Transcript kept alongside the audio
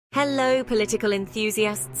Hello, political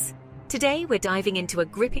enthusiasts. Today we're diving into a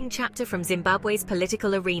gripping chapter from Zimbabwe's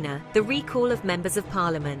political arena, the recall of members of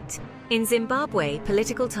parliament. In Zimbabwe,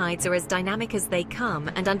 political tides are as dynamic as they come,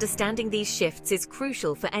 and understanding these shifts is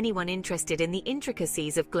crucial for anyone interested in the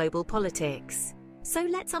intricacies of global politics. So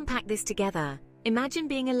let's unpack this together. Imagine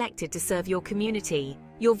being elected to serve your community,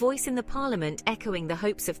 your voice in the parliament echoing the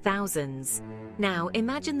hopes of thousands. Now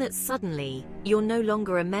imagine that suddenly, you're no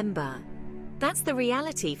longer a member. That's the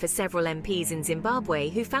reality for several MPs in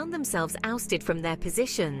Zimbabwe who found themselves ousted from their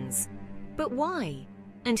positions. But why?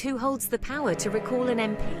 And who holds the power to recall an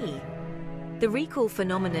MP? The recall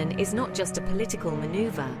phenomenon is not just a political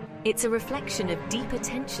maneuver, it's a reflection of deeper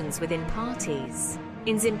tensions within parties.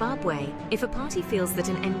 In Zimbabwe, if a party feels that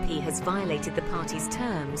an MP has violated the party's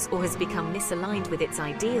terms or has become misaligned with its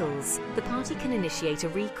ideals, the party can initiate a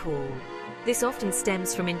recall. This often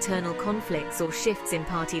stems from internal conflicts or shifts in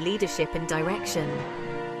party leadership and direction.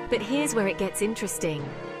 But here's where it gets interesting.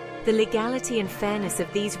 The legality and fairness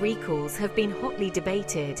of these recalls have been hotly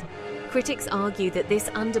debated. Critics argue that this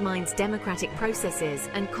undermines democratic processes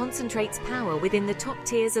and concentrates power within the top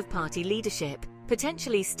tiers of party leadership,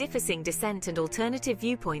 potentially stifling dissent and alternative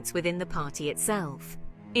viewpoints within the party itself.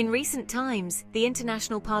 In recent times, the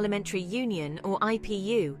International Parliamentary Union, or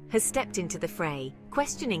IPU, has stepped into the fray,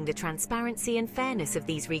 questioning the transparency and fairness of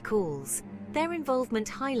these recalls. Their involvement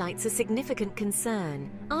highlights a significant concern.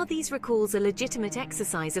 Are these recalls a legitimate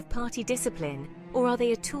exercise of party discipline, or are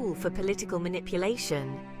they a tool for political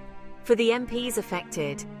manipulation? For the MPs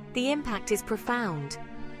affected, the impact is profound.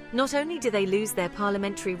 Not only do they lose their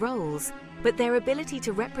parliamentary roles, but their ability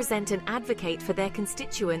to represent and advocate for their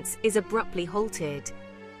constituents is abruptly halted.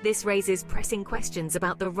 This raises pressing questions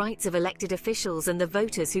about the rights of elected officials and the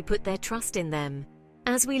voters who put their trust in them.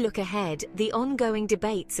 As we look ahead, the ongoing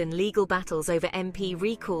debates and legal battles over MP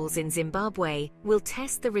recalls in Zimbabwe will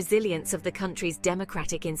test the resilience of the country's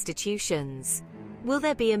democratic institutions. Will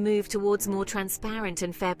there be a move towards more transparent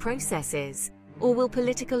and fair processes, or will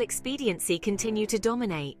political expediency continue to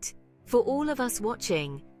dominate? For all of us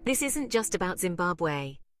watching, this isn't just about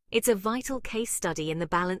Zimbabwe. It's a vital case study in the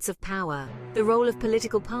balance of power, the role of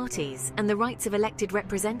political parties, and the rights of elected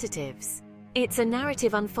representatives. It's a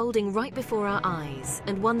narrative unfolding right before our eyes,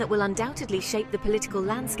 and one that will undoubtedly shape the political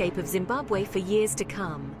landscape of Zimbabwe for years to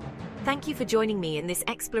come. Thank you for joining me in this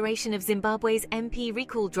exploration of Zimbabwe's MP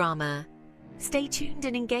recall drama. Stay tuned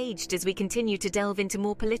and engaged as we continue to delve into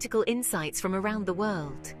more political insights from around the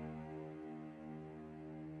world.